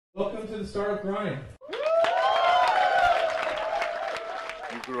Welcome to the Startup Grind.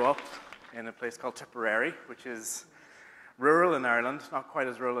 You grew up in a place called Tipperary, which is rural in Ireland, not quite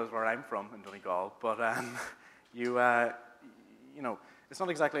as rural as where I'm from in Donegal, but you know, it's not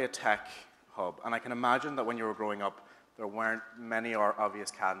exactly a tech hub. And I can imagine that when you were growing up, there weren't many or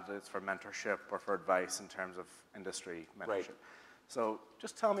obvious candidates for mentorship or for advice in terms of industry mentorship. Right. So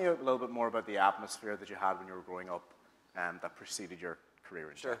just tell me a little bit more about the atmosphere that you had when you were growing up that preceded your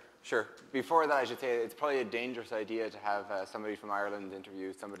career in tech. Sure. Before that, I should say it's probably a dangerous idea to have somebody from Ireland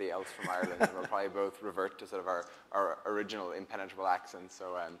interview somebody else from Ireland, and we'll probably both revert to sort of our original impenetrable accents.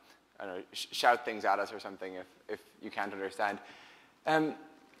 So I don't know, shout things at us or something if you can't understand.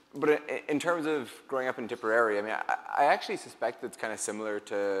 But in terms of growing up in Tipperary, I mean, I actually suspect it's kind of similar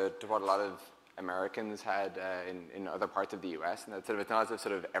to what a lot of Americans had in other parts of the US, and that sort of, it's not as if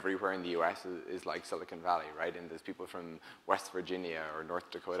sort of everywhere in the US is like Silicon Valley, right? And there's people from West Virginia or North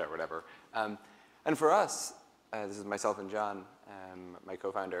Dakota or whatever. And for us, this is myself and John, my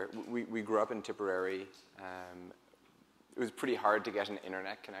co-founder, we grew up in Tipperary. It was pretty hard to get an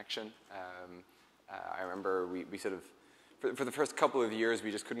internet connection. I remember we sort of, for the first couple of years,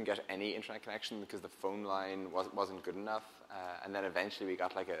 we just couldn't get any internet connection because the phone line wasn't good enough. And then eventually we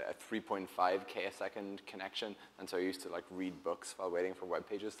got like a 3.5K a second connection. And so I used to like read books while waiting for web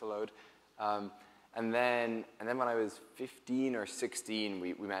pages to load. And then when I was 15 or 16,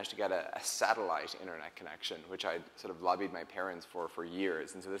 we managed to get a satellite internet connection, which I sort of lobbied my parents for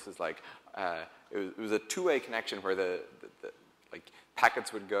years. And so this is like, it was a two-way connection where the like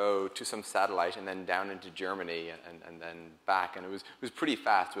packets would go to some satellite and then down into Germany and then back. And it was pretty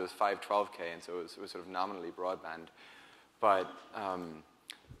fast. It was 512K, and so it was sort of nominally broadband. But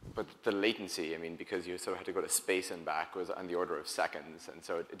the latency, I mean, because you sort of had to go to space and back, was on the order of seconds. And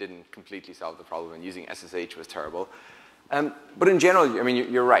so it didn't completely solve the problem. And using SSH was terrible. But in general, I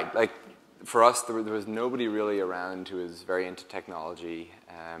mean, you're right. Like, for us, there was nobody really around who was very into technology,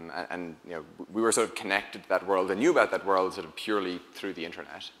 and you know, we were sort of connected to that world and knew about that world sort of purely through the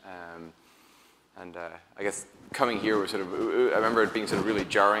internet. I guess coming here was sort of, I remember it being sort of really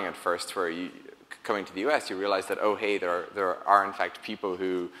jarring at first, where coming to the US, you realize that, oh, hey, there are in fact people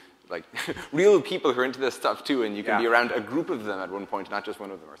who, like, real people who are into this stuff too, and you can be around a group of them at one point, not just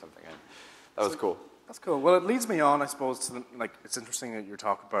one of them or something. And that was cool. That's cool. Well, it leads me on, I suppose, to like, it's interesting that you're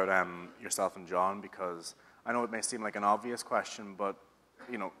talking about yourself and John, because I know it may seem like an obvious question, but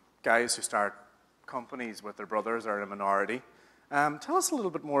you know, guys who start companies with their brothers are in a minority. Tell us a little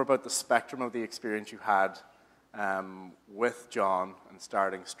bit more about the spectrum of the experience you had with John and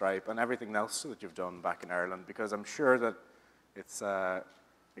starting Stripe and everything else that you've done back in Ireland, because I'm sure that it's it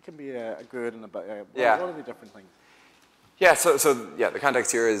can be a good and a bad. What are the different things? Yeah, so the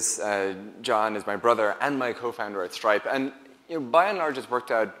context here is John is my brother and my co-founder at Stripe, and you know, by and large, it's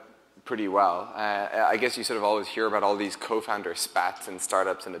worked out pretty well. I guess you sort of always hear about all these co-founder spats in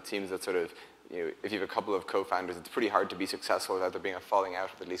startups, and it seems that sort of, you know, if you have a couple of co-founders, it's pretty hard to be successful without there being a falling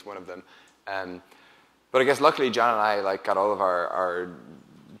out with at least one of them. But I guess luckily, John and I like got all of our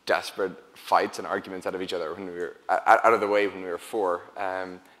desperate fights and arguments out of each other when we were out of the way when we were 4.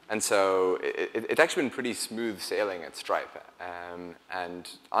 And so it's actually been pretty smooth sailing at Stripe. And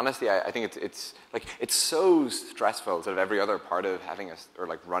honestly, I think it's so stressful, sort of every other part of having or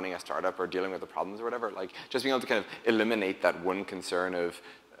like running a startup or dealing with the problems or whatever. Like just being able to kind of eliminate that one concern of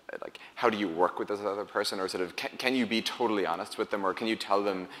like, how do you work with this other person, or sort of can you be totally honest with them, or can you tell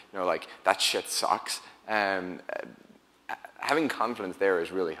them, you know, like that shit sucks. Having confidence there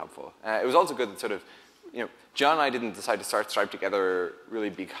is really helpful. It was also good that sort of, you know, John and I didn't decide to start Stripe together really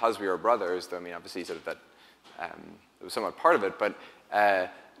because we were brothers, though I mean, obviously sort of that it was somewhat part of it, but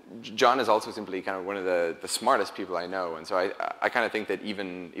John is also simply kind of one of the smartest people I know, and so I kind of think that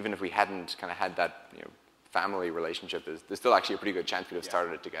even if we hadn't kind of had that, you know, family relationship, there's still actually a pretty good chance we'd have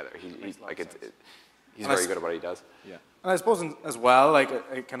started it together. He's very good at what he does. Yeah, and I suppose as well, like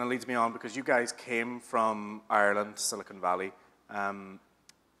it kind of leads me on because you guys came from Ireland, Silicon Valley,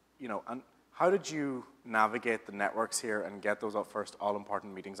 you know, and how did you navigate the networks here and get those first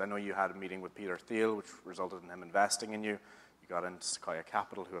all-important meetings? I know you had a meeting with Peter Thiel, which resulted in him investing in you. You got into Sequoia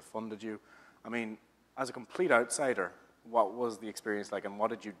Capital, who have funded you. I mean, as a complete outsider, what was the experience like, and what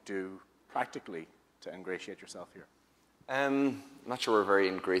did you do practically to ingratiate yourself here? I'm not sure we're very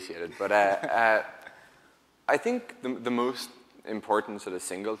ingratiated, but I think the most important sort of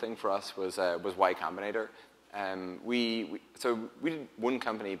single thing for us was Y Combinator. We did one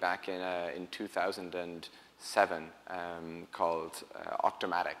company back in 2007 called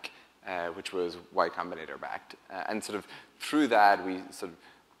Octomatic, which was Y Combinator backed, and sort of through that we sort of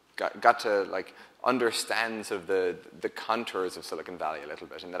got to like understand sort of the contours of Silicon Valley a little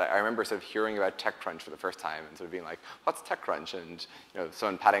bit, and that I remember sort of hearing about TechCrunch for the first time and sort of being like, "What's TechCrunch?" And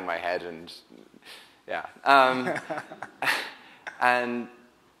someone patting my head, and yeah, and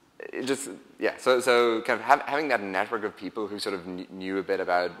it just So kind of having that network of people who sort of knew a bit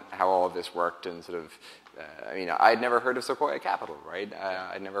about how all of this worked, and sort of, I mean, I'd never heard of Sequoia Capital, right?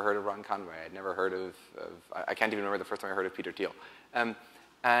 I'd never heard of Ron Conway. I'd never heard of I can't even remember the first time I heard of Peter Thiel.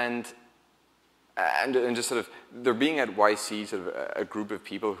 And just sort of there being at YC sort of a group of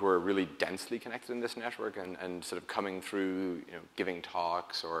people who are really densely connected in this network, and sort of coming through, giving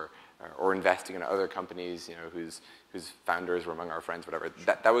talks or investing in other companies, whose founders were among our friends, whatever.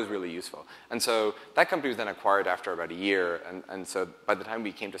 That was really useful. And so that company was then acquired after about a year, and so by the time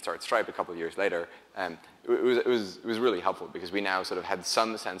we came to start Stripe a couple of years later, it was really helpful, because we now sort of had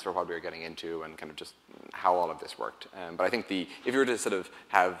some sense for what we were getting into and kind of just how all of this worked. But I think if you were to sort of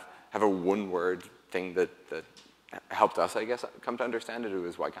have a one-word thing that helped us, I guess, come to understand it, it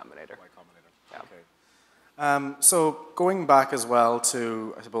was Y Combinator. Y Combinator. Yeah. Okay. So going back as well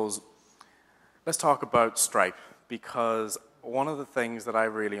to, I suppose, let's talk about Stripe, because one of the things that I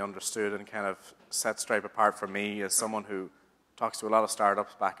really understood and kind of set Stripe apart for me as someone who talks to a lot of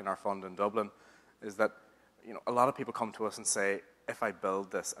startups back in our fund in Dublin is that, a lot of people come to us and say, if I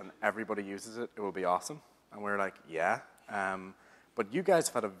build this and everybody uses it, it will be awesome. And we're like, yeah. But you guys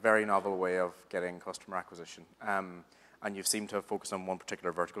have had a very novel way of getting customer acquisition, and you've seemed to have focused on one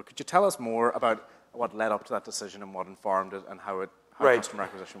particular vertical. Could you tell us more about what led up to that decision and what informed it, and how customer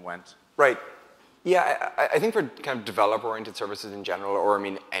acquisition went? Right. Yeah, I think for kind of developer-oriented services in general, or I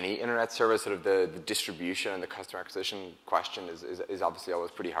mean any internet service, sort of the distribution and the customer acquisition question is obviously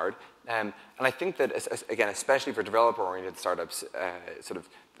always pretty hard. And I think that, again, especially for developer-oriented startups, sort of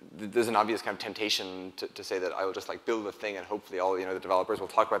there's an obvious kind of temptation to say that I will just like build a thing and hopefully all the developers will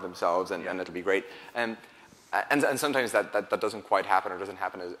talk about themselves and it'll be great. And sometimes that doesn't quite happen, or doesn't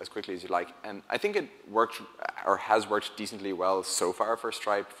happen as quickly as you'd like. And I think it worked, or has worked decently well so far for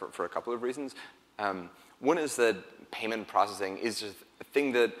Stripe for a couple of reasons. One is that payment processing is just a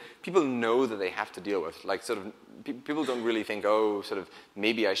thing that people know that they have to deal with. Like, sort of, people don't really think, oh, sort of,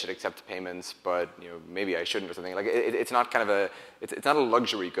 maybe I should accept payments, but maybe I shouldn't, or something. Like, it's not kind of it's not a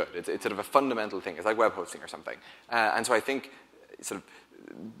luxury good. It's sort of a fundamental thing. It's like web hosting or something. And so I think, sort of,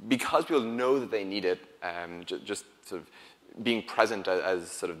 because people know that they need it, just sort of being present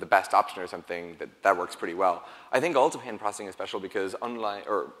as sort of the best option or something, that works pretty well. I think also payment processing is special because, unlike,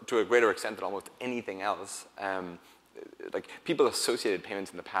 or to a greater extent than almost anything else, like, people associated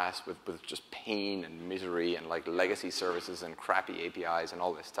payments in the past with just pain and misery and like legacy services and crappy APIs and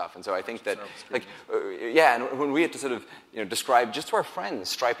all this stuff. And so I think that, like, and when we had to sort of describe just to our friends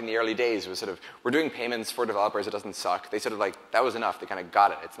Stripe in the early days was sort of, we're doing payments for developers, it doesn't suck. They sort of like, that was enough. They kind of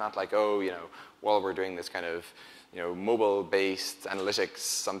got it. It's not like, oh, well, we're doing this kind of mobile-based analytics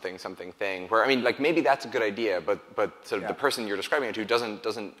something thing where, I mean, like, maybe that's a good idea, but sort of the person you're describing it to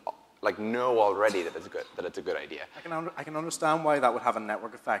doesn't like know already that it's a good idea. I can understand why that would have a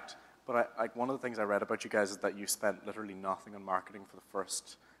network effect, but like, one of the things I read about you guys is that you spent literally nothing on marketing for the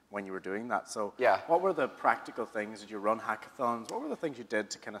first, when you were doing that. So what were the practical things? Did you run hackathons? What were the things you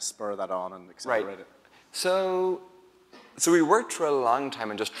did to kind of spur that on and accelerate it? So we worked for a long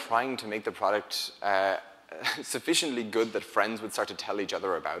time on just trying to make the product sufficiently good that friends would start to tell each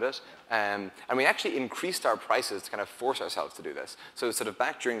other about it. And we actually increased our prices to kind of force ourselves to do this. So sort of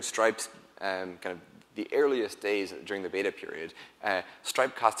back during Stripe's kind of the earliest days during the beta period,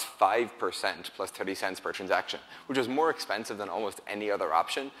 Stripe costs 5% plus 30 cents per transaction, which was more expensive than almost any other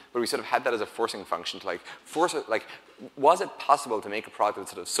option. But we sort of had that as a forcing function to like force it. Like, was it possible to make a product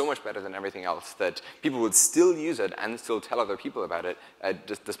that's sort of so much better than everything else that people would still use it and still tell other people about it,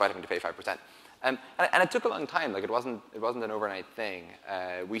 despite having to pay 5%? And it took a long time. Like, it wasn't an overnight thing.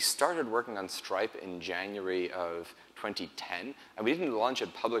 We started working on Stripe in January of 2010, and we didn't launch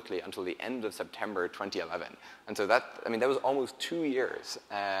it publicly until the end of September 2011. And so that was almost 2 years.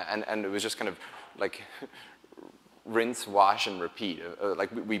 And it was just kind of like rinse, wash, and repeat. Like,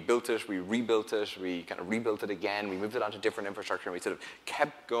 we built it, we rebuilt it, we kind of rebuilt it again, we moved it onto different infrastructure, and we sort of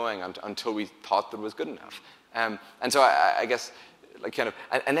kept going until we thought that it was good enough. And so I guess, like, kind of,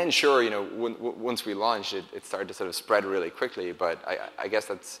 and then sure, once we launched it started to sort of spread really quickly. But I guess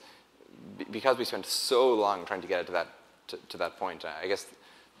that's because we spent so long trying to get it to that point. I guess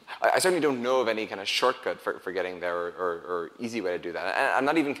I certainly don't know of any kind of shortcut for getting there or easy way to do that. And I'm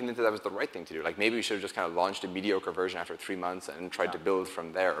not even convinced that was the right thing to do. Like, maybe we should have just kind of launched a mediocre version after 3 months and tried to build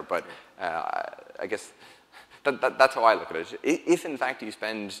from there. But I guess that's how I look at it. If in fact you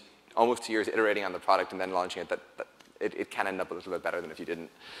spend almost 2 years iterating on the product and then launching it, it can end up a little bit better than if you didn't.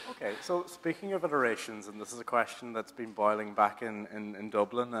 Okay, so speaking of iterations, and this is a question that's been boiling back in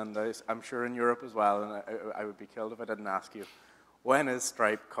Dublin, and I'm sure in Europe as well, and I would be killed if I didn't ask you, when is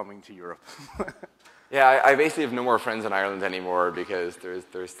Stripe coming to Europe? Yeah, I basically have no more friends in Ireland anymore because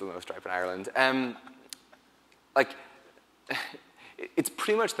there's still no Stripe in Ireland. Like, it's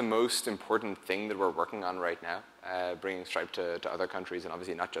pretty much the most important thing that we're working on right now, bringing Stripe to other countries, and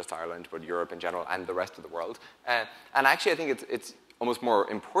obviously not just Ireland, but Europe in general and the rest of the world. And actually, I think it's almost more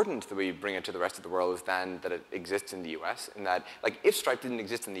important that we bring it to the rest of the world than that it exists in the US, in that, like, if Stripe didn't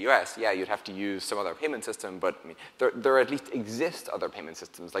exist in the US, yeah, you'd have to use some other payment system, but I mean, there at least exist other payment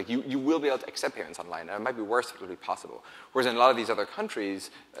systems. Like, you will be able to accept payments online, and it might be worse, but it'll be possible. Whereas in a lot of these other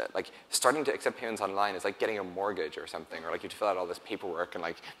countries, like, starting to accept payments online is like getting a mortgage or something, or like you have to fill out all this paperwork and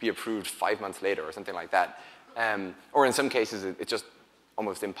like be approved 5 months later or something like that. Or in some cases, it's just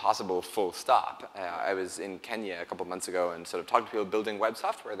almost impossible, full stop. I was in Kenya a couple of months ago and sort of talked to people building web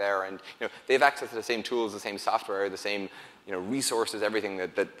software there, and they have access to the same tools, the same software, the same resources, everything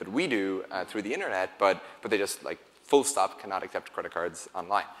that we do through the internet, but they just, like, full stop, cannot accept credit cards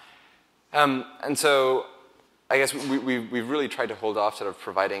online. And so I guess we've really tried to hold off sort of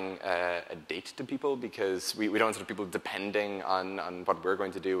providing a date to people, because we don't want sort of people depending on what we're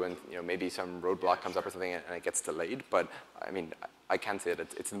going to do, and maybe some roadblock comes up or something and it gets delayed. But I mean, I can say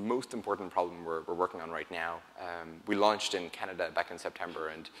that it's the most important problem we're working on right now. We launched in Canada back in September,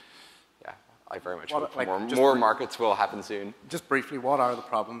 and yeah, I very much hope more markets will happen soon. Just briefly, what are the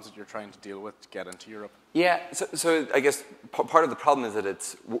problems that you're trying to deal with to get into Europe? Yeah, so I guess part of the problem is that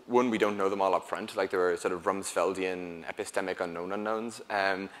it's, one, we don't know them all up front. Like, there are sort of Rumsfeldian epistemic unknown unknowns.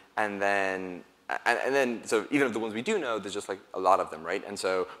 And then so even of the ones we do know, there's just like a lot of them, right? And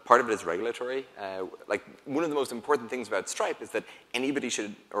so part of it is regulatory. Like, one of the most important things about Stripe is that anybody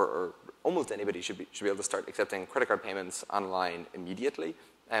should, or almost anybody should be able to start accepting credit card payments online immediately.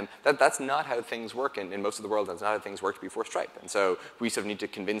 That's not how things work in most of the world. That's not how things worked before Stripe. And so we sort of need to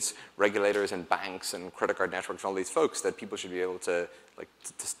convince regulators and banks and credit card networks and all these folks that people should be able to, like,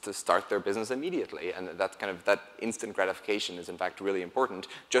 to start their business immediately. And that instant gratification is in fact really important,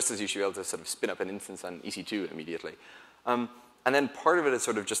 just as you should be able to sort of spin up an instance on EC2 immediately. And then part of it is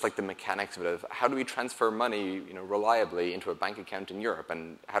sort of just like the mechanics of it, of how do we transfer money, reliably into a bank account in Europe,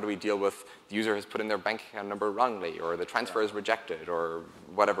 and how do we deal with the user has put in their bank account number wrongly, or the transfer is rejected, or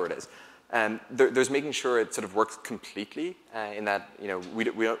whatever it is. And there's making sure it sort of works completely, in that we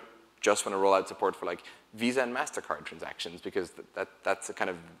don't just want to roll out support for like Visa and MasterCard transactions, because that's a kind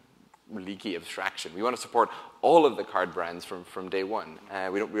of leaky abstraction. We want to support all of the card brands from day one.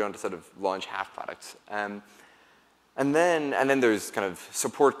 We want to sort of launch half products. And then there's kind of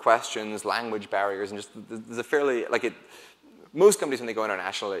support questions, language barriers, and just there's a fairly, like, most companies when they go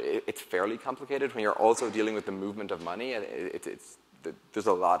international, it's fairly complicated. When you're also dealing with the movement of money, there's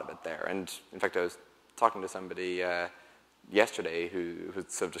a lot of it there. And in fact, I was talking to somebody yesterday who was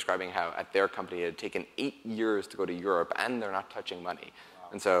sort of describing how at their company it had taken 8 years to go to Europe, and they're not touching money. Wow.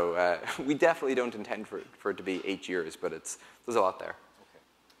 And so we definitely don't intend for it to be 8 years, but there's a lot there.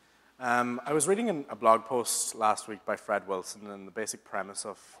 I was reading a blog post last week by Fred Wilson, and the basic premise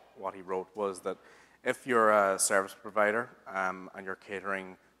of what he wrote was that if you're a service provider and you're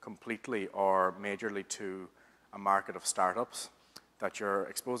catering completely or majorly to a market of startups, that you're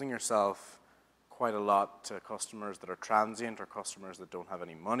exposing yourself quite a lot to customers that are transient or customers that don't have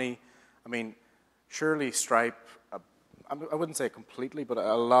any money. I mean, surely Stripe, I wouldn't say completely, but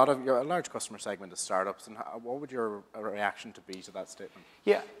a large customer segment is startups. And what would your reaction to be to that statement?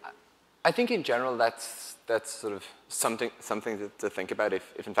 Yeah. I think in general that's sort of something to think about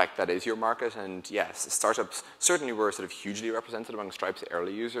if in fact that is your market. And yes, startups certainly were sort of hugely represented among Stripe's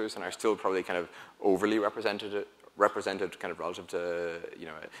early users, and are still probably kind of overly represented kind of relative to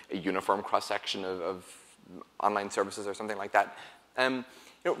a uniform cross section of online services or something like that.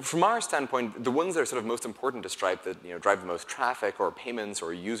 From our standpoint, the ones that are sort of most important to Stripe, that drive the most traffic or payments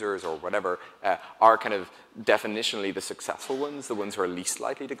or users or whatever, are kind of definitionally the successful ones, the ones who are least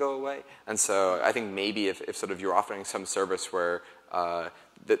likely to go away. And so I think maybe if sort of you're offering some service where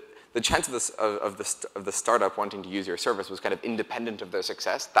the chance of the startup wanting to use your service was kind of independent of their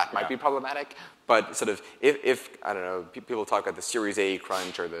success, that might be problematic. But sort of if I don't know, people talk about the Series A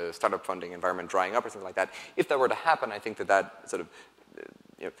crunch or the startup funding environment drying up or something like that, if that were to happen, I think that sort of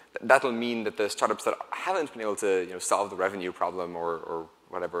that'll mean that the startups that haven't been able to solve the revenue problem or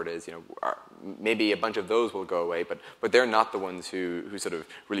whatever it is, maybe a bunch of those will go away, but they're not the ones who sort of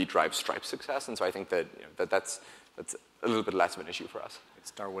really drive Stripe's success. And so I think that that's a little bit less of an issue for us. It's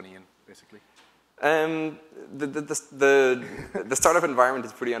Darwinian, basically. The startup environment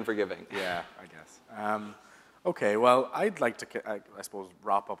is pretty unforgiving. Yeah, I guess. Okay, well, I'd like to, I suppose,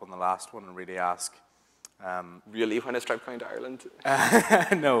 wrap up on the last one and really ask. Really, when is Stripe coming to Ireland?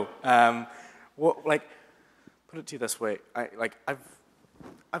 No. Like, put it to you this way.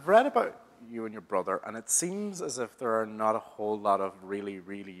 I've read about you and your brother, and it seems as if there are not a whole lot of really,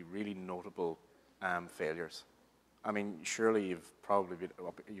 really, really notable failures. I mean, surely you've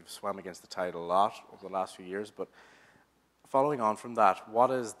swum against the tide a lot over the last few years, but following on from that,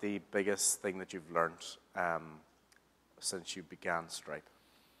 what is the biggest thing that you've learned since you began Stripe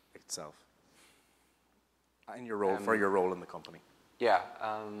itself? In your role, for your role in the company? Yeah.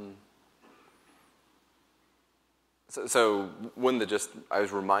 So one that just I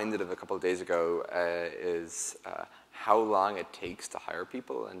was reminded of a couple of days ago is how long it takes to hire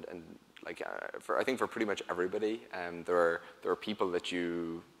people, and like I think for pretty much everybody, there are people that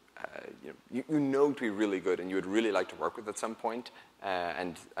you know to be really good and you would really like to work with at some point,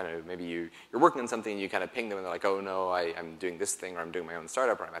 and I don't know, maybe you're working on something and you kind of ping them and they're like, oh no, I'm doing this thing, or I'm doing my own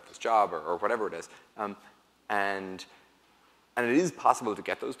startup, or I'm at this job, or whatever it is, and it is possible to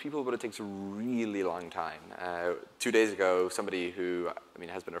get those people, but it takes a really long time. 2 days ago, somebody who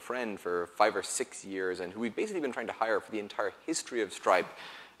has been a friend for 5 or 6 years and who we've basically been trying to hire for the entire history of Stripe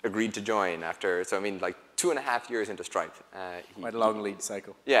agreed to join after, like 2.5 years into Stripe. Quite a long lead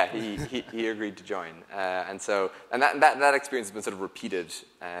cycle. Yeah, he agreed to join. And that experience has been sort of repeated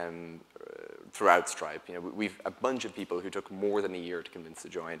throughout Stripe. We've a bunch of people who took more than a year to convince to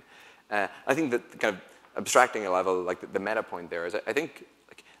join. I think that kind of abstracting a level, like the meta point there is, I think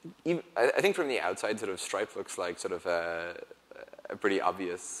from the outside, sort of Stripe looks like sort of a pretty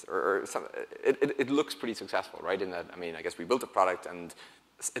obvious, or some, it looks pretty successful, right? In that, I guess we built a product and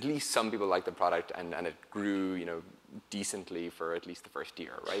at least some people liked the product and it grew, decently for at least the first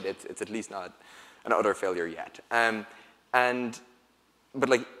year, right? It's at least not an utter failure yet. But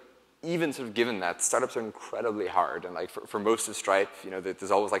like, even sort of given that, startups are incredibly hard, and like for most of Stripe,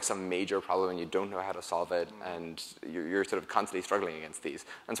 there's always like some major problem and you don't know how to solve it, and you're sort of constantly struggling against these.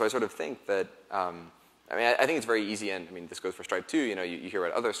 And so I sort of think that, I think it's very easy, and this goes for Stripe too. You hear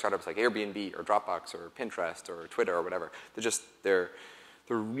about other startups like Airbnb or Dropbox or Pinterest or Twitter or whatever. They're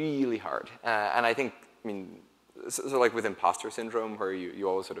really hard, and I think so like with imposter syndrome, where you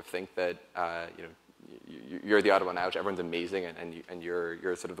always sort of think that you're the odd one out, everyone's amazing, and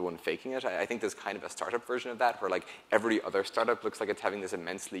you're sort of the one faking it. I think there's kind of a startup version of that, where like every other startup looks like it's having this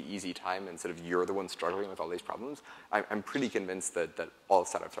immensely easy time, and sort of you're the one struggling with all these problems. I'm pretty convinced that all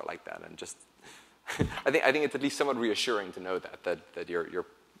startups are like that, and just I think it's at least somewhat reassuring to know that you're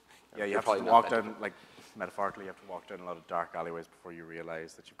yeah, you have probably to walk down, like metaphorically, you have to walk down a lot of dark alleyways before you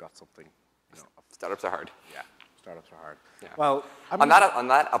realize that you've got something. Startups are hard. Yeah. Startups are hard. Yeah. Well, on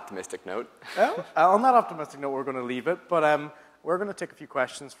that optimistic note. On that optimistic note, we're going to leave it. But we're going to take a few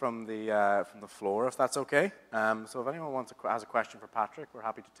questions from the floor, if that's okay. So if anyone has a question for Patrick, we're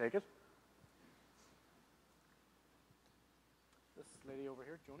happy to take it. This lady over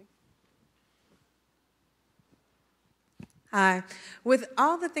here, Joni. Hi. With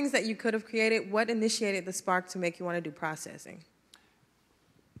all the things that you could have created, what initiated the spark to make you want to do processing?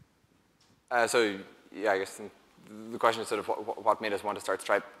 Yeah, I guess the question is sort of what made us want to start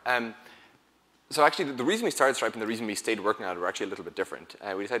Stripe. So actually, the reason we started Stripe and the reason we stayed working on it were actually a little bit different.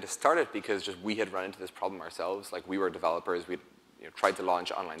 We decided to start it because just we had run into this problem ourselves. Like, we were developers. We'd tried to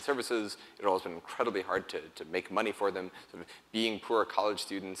launch online services. It had always been incredibly hard to make money for them. Sort of being poor college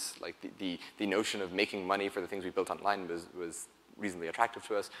students, like the notion of making money for the things we built online was reasonably attractive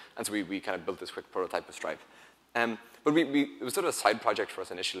to us. And so we kind of built this quick prototype of Stripe. But it was sort of a side project for us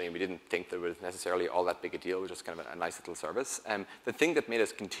initially, and we didn't think that it was necessarily all that big a deal. It was just kind of a nice little service. The thing that made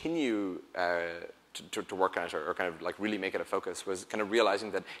us continue to work on it, or kind of like really make it a focus, was kind of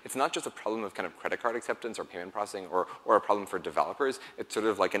realizing that it's not just a problem of kind of credit card acceptance or payment processing or a problem for developers. It's sort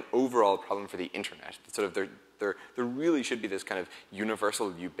of like an overall problem for the internet. It's sort of there really should be this kind of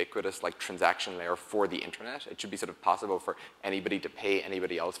universal, ubiquitous like transaction layer for the internet. It should be sort of possible for anybody to pay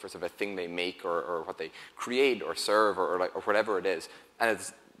anybody else for sort of a thing they make or what they create or serve or whatever it is. And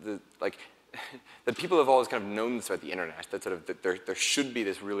it's that people have always kind of known this about the internet, that sort of that there should be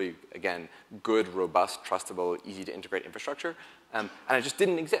this really, again, good, robust, trustable, easy to integrate infrastructure, and it just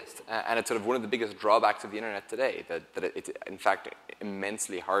didn't exist. And it's sort of one of the biggest drawbacks of the internet today, that it's in fact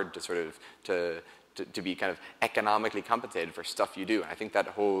immensely hard to sort of to be kind of economically compensated for stuff you do. And I think that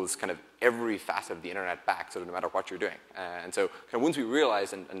holds kind of every facet of the internet back, sort of no matter what you're doing. And so kind of once we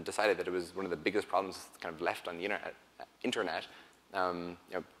realized and decided that it was one of the biggest problems kind of left on the internet,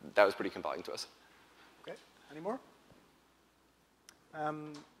 that was pretty compelling to us. Okay, any more?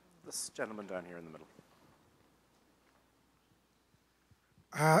 This gentleman down here in the middle.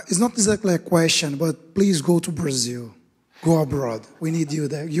 It's not exactly a question, but please go to Brazil. Go abroad. We need you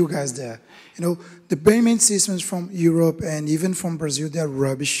there, you guys there. You know, the payment systems from Europe and even from Brazil, they're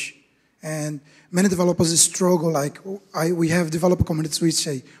rubbish. And many developers struggle, like we have developer communities which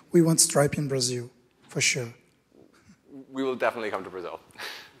say, we want Stripe in Brazil, for sure. We will definitely come to Brazil.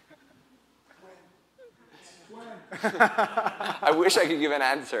 I wish I could give an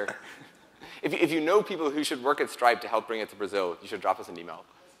answer. If you know people who should work at Stripe to help bring it to Brazil, you should drop us an email.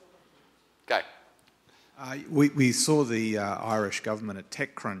 Okay. We saw the Irish government at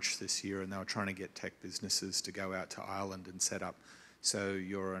TechCrunch this year, and they were trying to get tech businesses to go out to Ireland and set up. So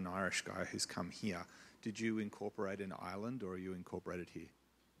you're an Irish guy who's come here. Did you incorporate in Ireland, or are you incorporated here?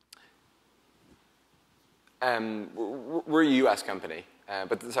 We're a US company.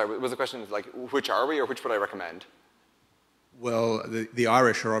 But sorry, was the question like, which are we, or which would I recommend? Well, the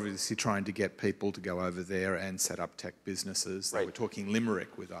Irish are obviously trying to get people to go over there and set up tech businesses. They Right. were talking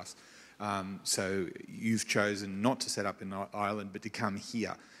Limerick with us. So you've chosen not to set up in Ireland, but to come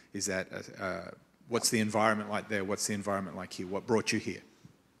here. Is that, what's the environment like there? What's the environment like here? What brought you here?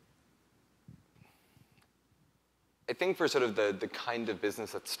 I think for sort of the kind of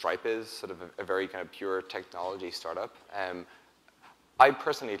business that Stripe is, sort of a very kind of pure technology startup, I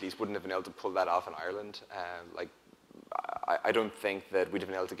personally at least wouldn't have been able to pull that off in Ireland. I don't think that we'd have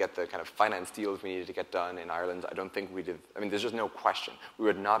been able to get the kind of finance deals we needed to get done in Ireland. I don't think we'd have, I mean, there's just no question. We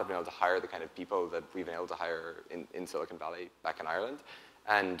would not have been able to hire the kind of people that we've been able to hire in Silicon Valley back in Ireland.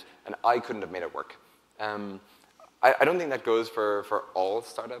 And I couldn't have made it work. I don't think that goes for all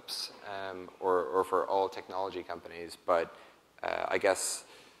startups or for all technology companies, but I guess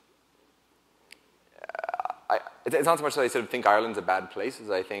it's not so much that I sort of think Ireland's a bad place as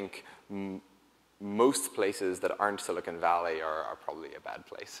I think most places that aren't Silicon Valley are probably a bad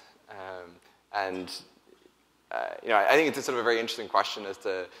place. You know, I think it's a sort of a very interesting question as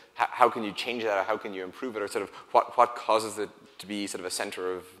to how can you change that, or how can you improve it, or sort of what causes it to be sort of a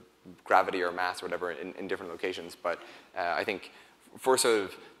center of gravity or mass or whatever in different locations. But I think for sort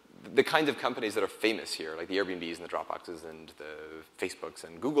of the kinds of companies that are famous here, like the Airbnbs and the Dropboxes and the Facebooks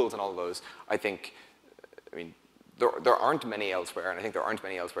and Googles and all of those, I think, I mean, there aren't many elsewhere, and I think there aren't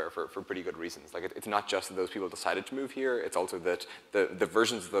many elsewhere for pretty good reasons. Like, it's not just that those people decided to move here, it's also that the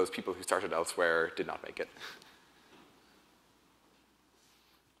versions of those people who started elsewhere did not make it.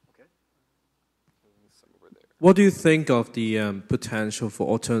 Okay. What do you think of the potential for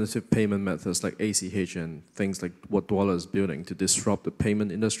alternative payment methods like ACH and things like what Dwoller is building to disrupt the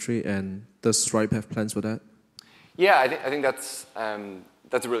payment industry? And does Stripe have plans for that? Yeah, I think that's a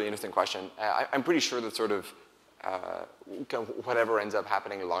really interesting question. I'm pretty sure that sort of whatever ends up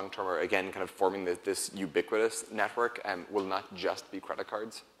happening long term, or again, kind of forming this ubiquitous network, will not just be credit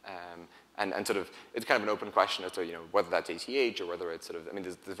cards. And sort of, it's kind of an open question as to, you know, whether that's ACH or whether it's sort of, I mean,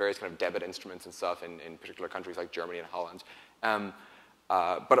 there's various kind of debit instruments and stuff in particular countries like Germany and Holland.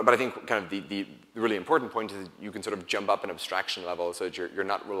 But I think kind of the really important point is that you can sort of jump up an abstraction level so that you're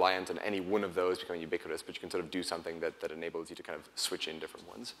not reliant on any one of those becoming ubiquitous, but you can sort of do something that enables you to kind of switch in different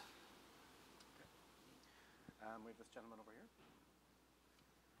ones. We have this gentleman over here.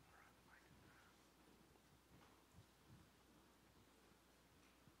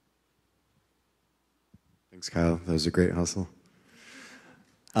 Thanks, Kyle. That was a great hustle.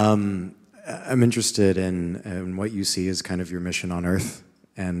 I'm interested in what you see as kind of your mission on Earth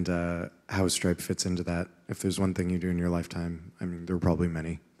and how Stripe fits into that. If there's one thing you do in your lifetime, I mean, there are probably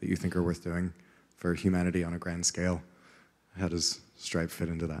many that you think are worth doing for humanity on a grand scale. How does Stripe fit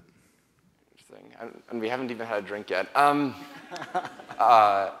into that? And we haven't even had a drink yet.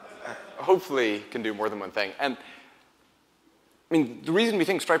 Hopefully can do more than one thing. I mean, the reason we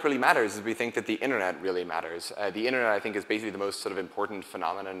think Stripe really matters is we think that the internet really matters. The internet, I think, is basically the most sort of important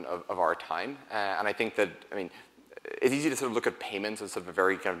phenomenon of our time. And I think that, I mean, it's easy to sort of look at payments as sort of a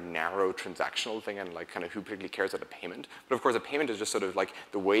very kind of narrow transactional thing and like kind of who particularly cares about a payment. But of course, a payment is just sort of like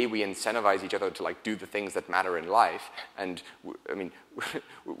the way we incentivize each other to like do the things that matter in life. And I mean,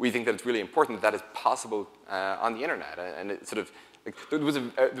 we think that it's really important that is possible on the internet. And it sort of, like, there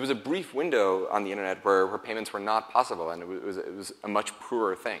was a brief window on the internet where payments were not possible, and it was a much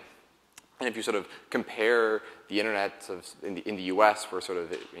poorer thing. And if you sort of compare the internet in the US, where sort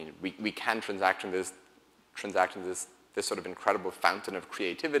of, I mean, we can transact in this sort of incredible fountain of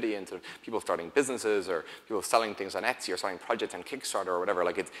creativity and sort of people starting businesses or people selling things on Etsy or selling projects on Kickstarter or whatever.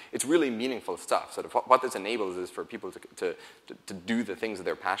 Like it's really meaningful stuff. Sort of what this enables is for people to do the things that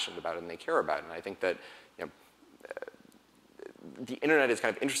they're passionate about and they care about. And I think that, you know, the internet is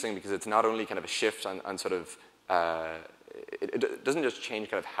kind of interesting because it's not only kind of a shift on sort of it doesn't just change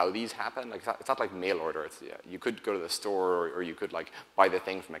kind of how these happen. Like it's not like mail order. It's, you could go to the store or you could like buy the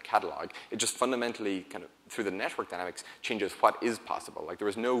thing from a catalog. It just fundamentally kind of through the network dynamics changes what is possible. Like there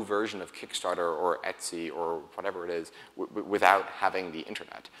was no version of Kickstarter or Etsy or whatever it is without having the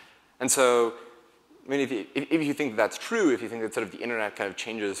internet. And so, I mean, if you think that's true, if you think that sort of the internet kind of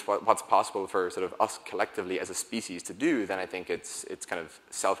changes what's possible for sort of us collectively as a species to do, then I think it's kind of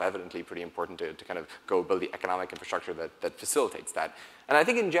self-evidently pretty important to kind of go build the economic infrastructure that facilitates that. And I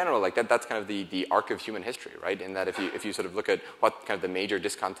think in general, like that's kind of the arc of human history, right? In that if you sort of look at what kind of the major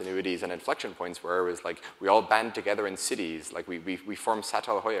discontinuities and inflection points were, it was like we all band together in cities, like we formed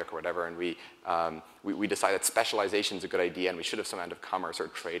Satal-Hoyuk or whatever, and we decide that specialization is a good idea and we should have some amount of commerce or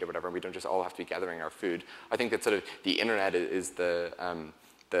trade or whatever, and we don't just all have to be gathering our food. I think that sort of the internet is the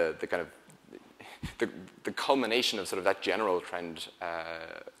kind of the culmination of sort of that general trend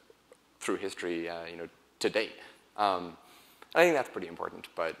through history, you know, to date. I think that's pretty important,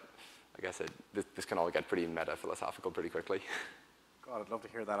 but I guess this can all get pretty meta-philosophical pretty quickly. God, I'd love to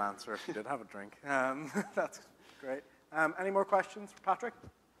hear that answer if you did have a drink. That's great. Any more questions for Patrick?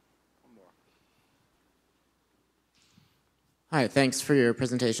 One more. Hi, thanks for your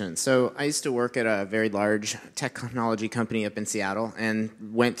presentation. So I used to work at a very large technology company up in Seattle and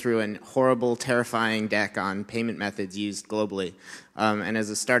went through a horrible, terrifying deck on payment methods used globally. And as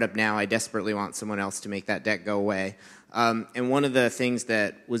a startup now, I desperately want someone else to make that deck go away. And one of the things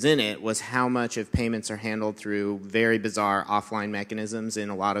that was in it was how much of payments are handled through very bizarre offline mechanisms in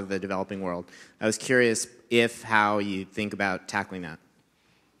a lot of the developing world. I was curious how you think about tackling that.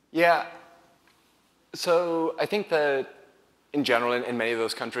 Yeah. So I think that in general, in many of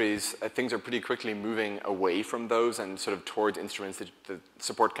those countries, things are pretty quickly moving away from those and sort of towards instruments that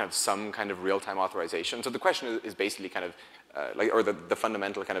support kind of some kind of real-time authorization. So the question is basically kind of, or the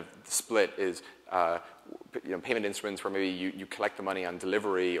fundamental kind of split is, you know, payment instruments where maybe you collect the money on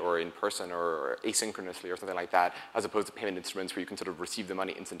delivery or in person or asynchronously or something like that, as opposed to payment instruments where you can sort of receive the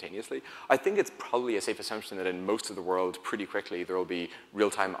money instantaneously. I think it's probably a safe assumption that in most of the world, pretty quickly, there will be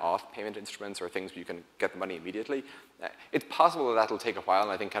real-time auth payment instruments or things where you can get the money immediately. It's possible that that'll take a while,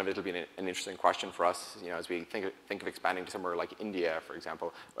 and I think kind of it'll be an interesting question for us, you know, as we think of expanding to somewhere like India, for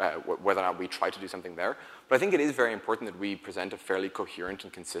example, whether or not we try to do something there. But I think it is very important that we present a fairly coherent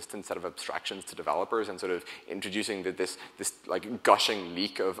and consistent set of abstractions to developers and sort of introducing this like gushing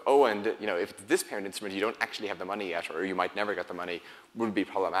leak of, oh, and you know, if it's this payment instrument, you don't actually have the money yet, or you might never get the money, would be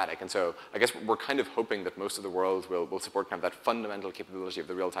problematic. And so I guess we're kind of hoping that most of the world will support kind of that fundamental capability of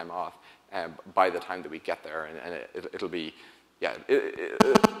the real-time auth by the time that we get there, and it'll be, yeah,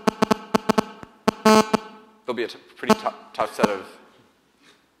 there'll be a pretty tough set of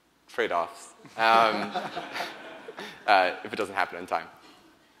trade-offs if it doesn't happen in time.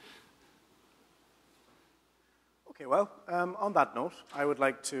 Okay, well, on that note, I would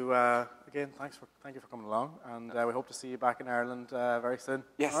like to, again, thank you for coming along, and we hope to see you back in Ireland very soon.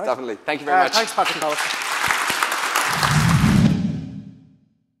 Yes, definitely. Thank you very much. Thanks, Patrick Collison.